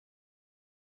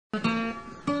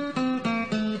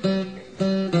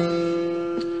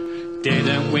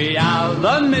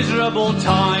the miserable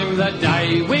time, the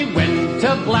day we went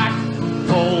to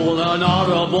Blackpool. An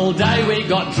horrible day, we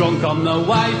got drunk on the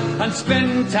way and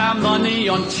spent our money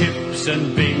on chips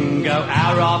and bingo.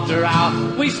 Hour after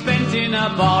hour we spent in a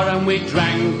bar and we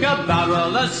drank a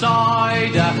barrel of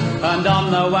cider. And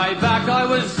on the way back I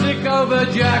was sick over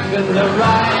Jack and the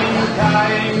rain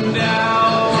came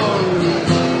down.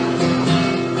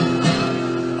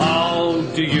 Oh,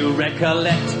 do you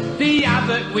recollect the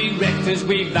havoc we wrecked as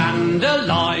we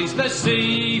vandalised the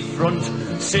seafront?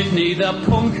 Sydney the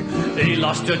punk, he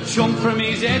lost a chunk from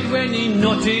his head when he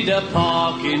nutted a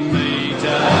parking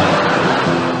meter.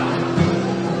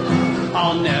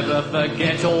 I'll never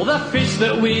forget all the fish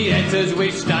that we ate as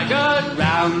we staggered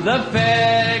round the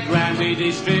fairground. We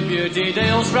distributed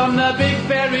eels from the big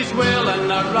ferris wheel and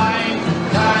the rain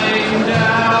came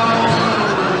down.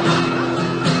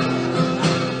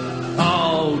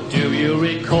 Oh, do you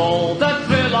recall the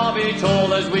thrill of it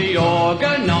all as we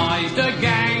organised a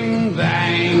gangbang?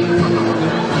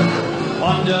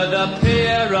 Under the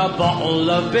pier, a bottle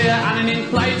of beer and an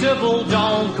inflatable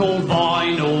doll called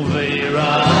Vinyl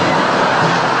Vera.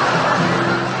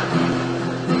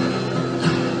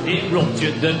 It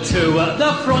ruptured the two at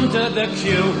the front of the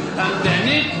queue, and then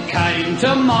it came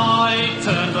to my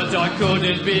turn, but I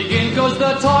couldn't begin 'cause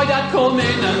the tide had come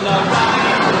in and the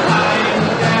rain came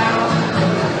down.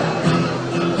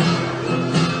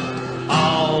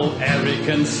 Oh, Eric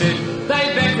and Sid,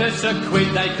 they bet us a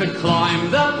quid they could climb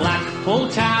the Blackpool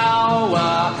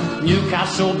Tower.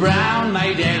 Newcastle Brown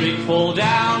made Eric fall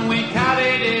down. We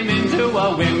carried him into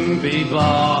a wimpy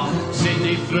bar.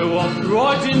 Sydney threw up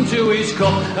right into his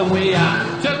cup and we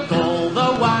had to call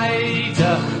the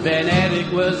waiter. Then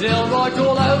Eric was ill right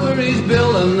all over his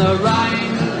bill and the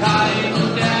rain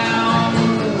came down.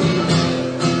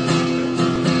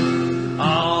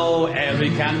 Oh,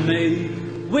 Eric and me,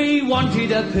 we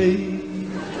wanted a pee.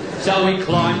 So we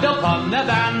climbed up on the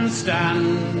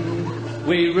bandstand.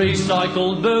 We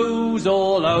recycled booze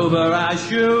all over our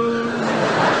shoes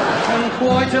and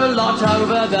quite a lot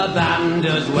over the band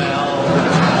as well.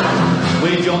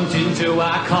 We jumped into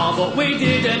our car but we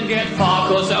didn't get far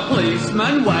 'cause a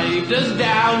policeman waved us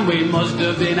down. We must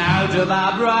have been out of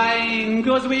our brain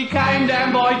 'cause we came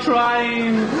down by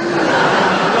train.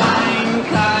 The rain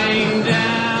came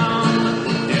down.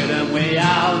 Didn't we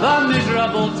have a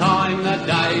miserable time the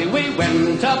day we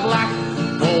went to Blackpool?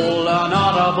 An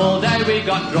horrible day, we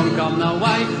got drunk on the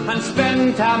way and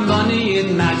spent our money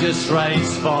in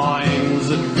magistrates' fines.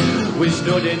 We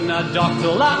stood in the dock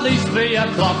till at least 3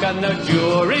 o'clock and the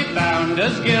jury found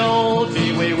us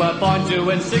guilty. We were fined 2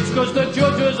 and 6 'cause the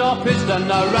judge was off pissed and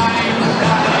the rain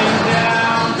came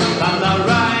down and the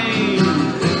rain